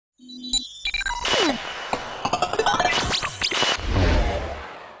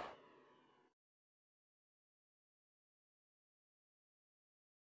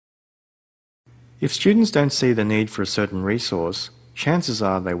If students don't see the need for a certain resource, chances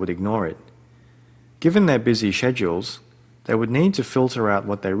are they would ignore it. Given their busy schedules, they would need to filter out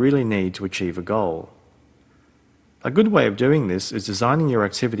what they really need to achieve a goal. A good way of doing this is designing your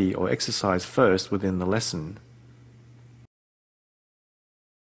activity or exercise first within the lesson.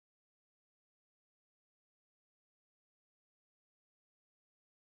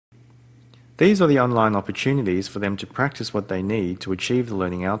 These are the online opportunities for them to practice what they need to achieve the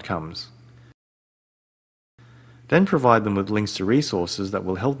learning outcomes. Then provide them with links to resources that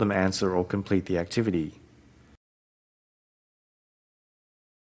will help them answer or complete the activity.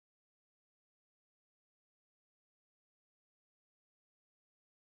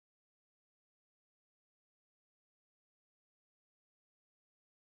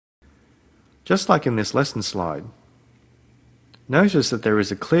 Just like in this lesson slide. Notice that there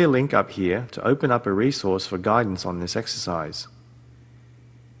is a clear link up here to open up a resource for guidance on this exercise.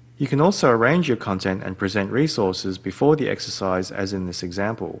 You can also arrange your content and present resources before the exercise as in this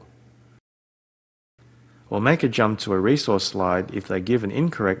example. Or make a jump to a resource slide if they give an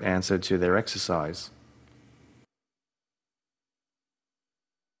incorrect answer to their exercise.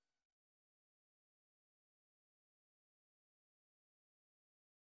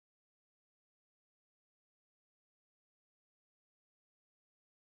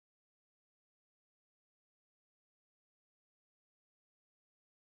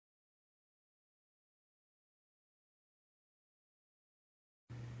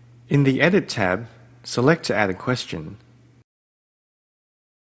 In the Edit tab, select to add a question.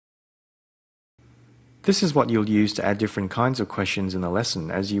 This is what you'll use to add different kinds of questions in the lesson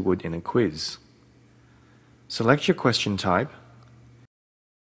as you would in a quiz. Select your question type,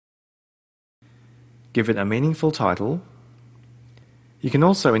 give it a meaningful title. You can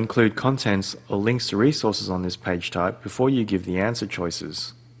also include contents or links to resources on this page type before you give the answer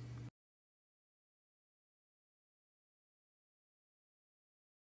choices.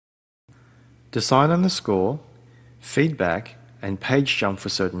 Decide on the score, feedback, and page jump for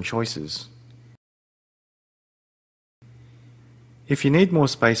certain choices. If you need more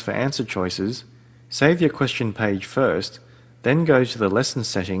space for answer choices, save your question page first, then go to the lesson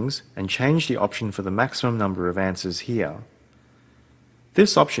settings and change the option for the maximum number of answers here.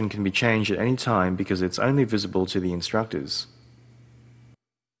 This option can be changed at any time because it's only visible to the instructors.